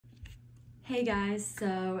Hey guys,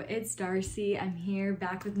 so it's Darcy. I'm here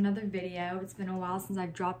back with another video. It's been a while since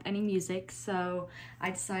I've dropped any music, so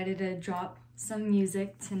I decided to drop some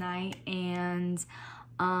music tonight, and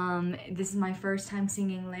this is my first time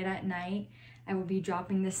singing late at night. I will be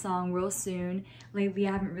dropping this song real soon. Lately,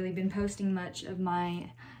 I haven't really been posting much of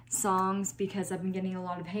my songs because I've been getting a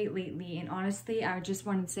lot of hate lately, and honestly, I just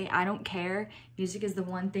wanted to say I don't care. Music is the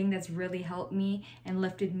one thing that's really helped me and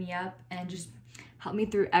lifted me up and just helped me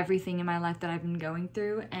through everything in my life that I've been going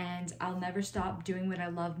through, and I'll never stop doing what I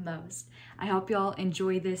love most. I hope y'all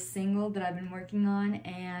enjoy this single that I've been working on,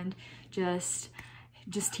 and just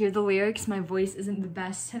hear the lyrics. My voice isn't the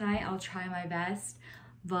best tonight. I'll try my best,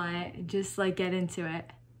 but just like get into it.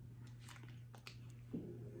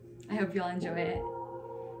 I hope y'all enjoy it.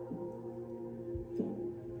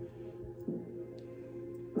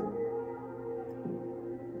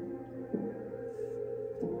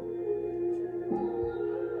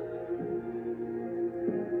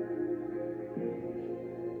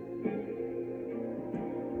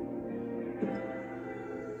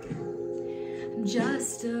 I'm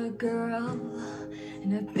just a girl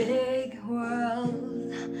in a big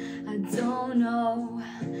world. I don't know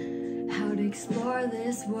how to explore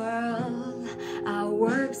this world. I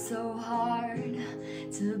work so hard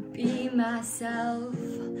to be myself,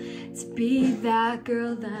 to be that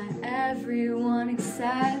girl that everyone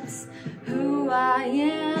accepts. Who I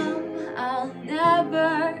am, I'll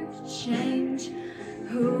never change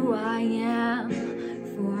who I am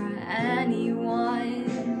for anyone.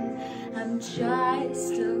 I'm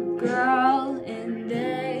just a girl in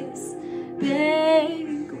this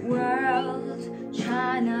big world,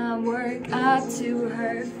 trying to work up to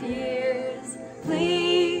her fears.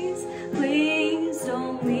 Please, please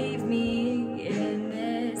don't leave me in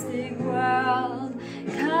this big world,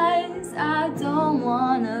 'cause I don't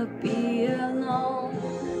wanna be alone.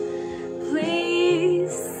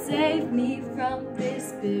 Please save me from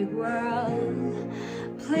this big world.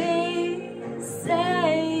 Please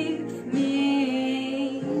save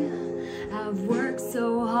me. I've worked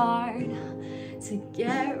so hard to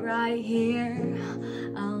get right here.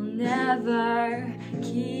 I'll never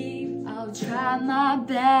keep, I'll try my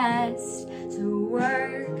best to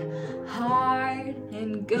work hard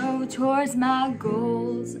and go towards my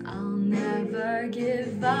goals. I'll never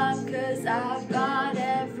give up, 'cause I've got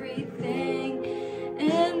everything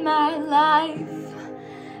in my life.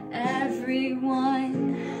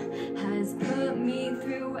 Everyone has put me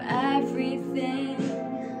through everything.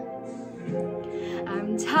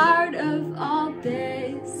 I'm tired of all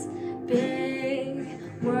this big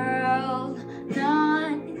world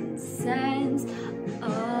nonsense.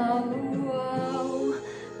 Oh,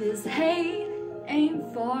 this hate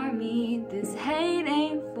ain't for me. This hate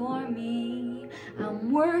ain't for me.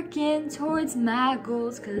 I'm working towards my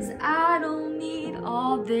goals, 'cause I don't need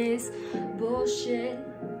all this bullshit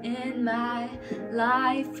in my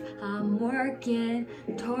life. I'm working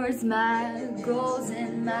towards my goals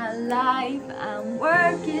in my life. I'm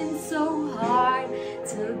working so hard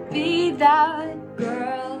to be that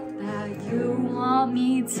girl that you want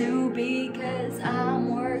me to be, 'cause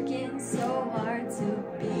I'm working so hard to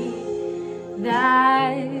be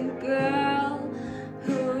that girl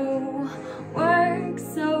who works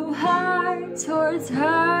so hard towards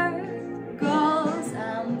her goals.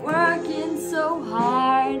 I'm working so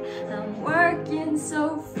hard, I'm working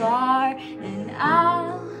so far, and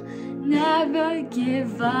I'll never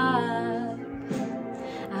give up.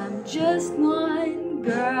 I'm just one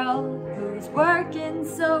girl who's working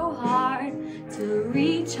so hard to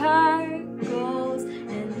reach her goals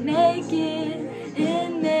and make it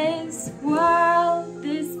in this world,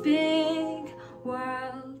 this big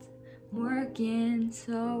world. I'm working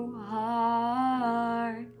so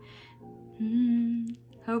hard.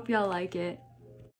 Hope y'all like it.